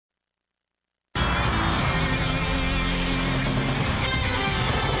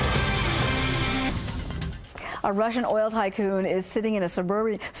A Russian oil tycoon is sitting in a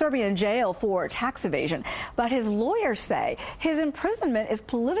Serbian jail for tax evasion, but his lawyers say his imprisonment is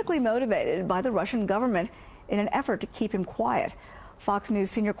politically motivated by the Russian government in an effort to keep him quiet. Fox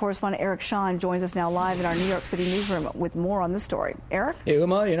News senior correspondent Eric Shawn joins us now live in our New York City newsroom with more on the story. Eric? Hey,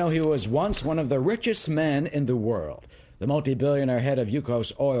 Uma, he was once one of the richest men in the world. The multi-billionaire head of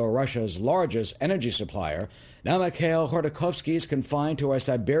Yukos Oil, Russia's largest energy supplier. Now Mikhail Khodorkovsky is confined to a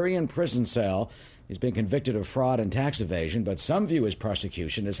Siberian prison cell. He's been convicted of fraud and tax evasion, but some view his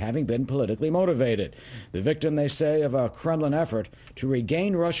prosecution as having been politically motivated. The victim, they say, of a Kremlin effort to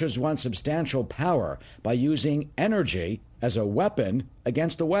regain Russia's once substantial power by using energy as a weapon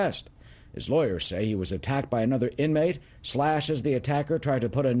against the West. His lawyers say he was attacked by another inmate, slashed as the attacker tried to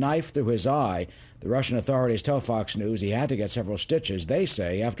put a knife through his eye. The Russian authorities tell Fox News he had to get several stitches, they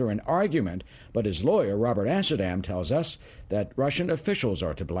say, after an argument. But his lawyer, Robert Amsterdam, tells us that Russian officials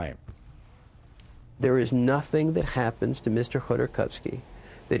are to blame. There is nothing that happens to Mr. Khodorkovsky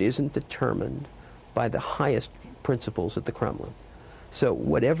that isn't determined by the highest principles at the Kremlin. So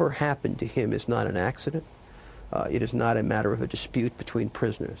whatever happened to him is not an accident. It is not a matter of a dispute between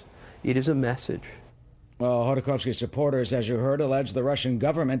prisoners. It is a message. Well, Khodorkovsky's supporters, as you heard, allege the Russian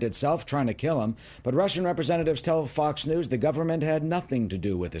government itself trying to kill him. But Russian representatives tell Fox News the government had nothing to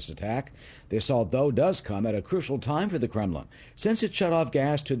do with this attack. The assault, though, does come at a crucial time for the Kremlin. Since it shut off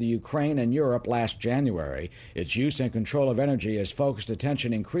gas to the Ukraine and Europe last January, its use and control of energy has focused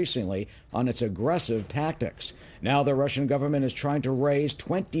attention increasingly on its aggressive tactics. Now the Russian government is trying to raise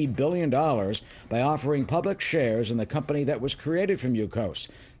 $20 billion by offering public shares in the company that was created from Yukos.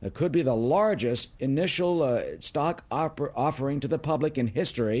 That could be the largest initial stock offering to the public in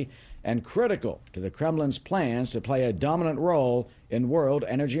history and critical to the Kremlin's plans to play a dominant role in world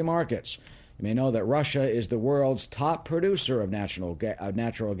energy markets. You may know that Russia is the world's top producer of natural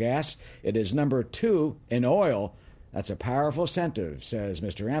gas. It is number 2 in oil. That's a powerful incentive, says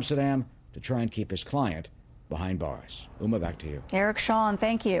Mr. Amsterdam, to try and keep his client behind bars. Uma, back to you. Eric Shawn,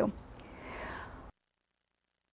 thank you.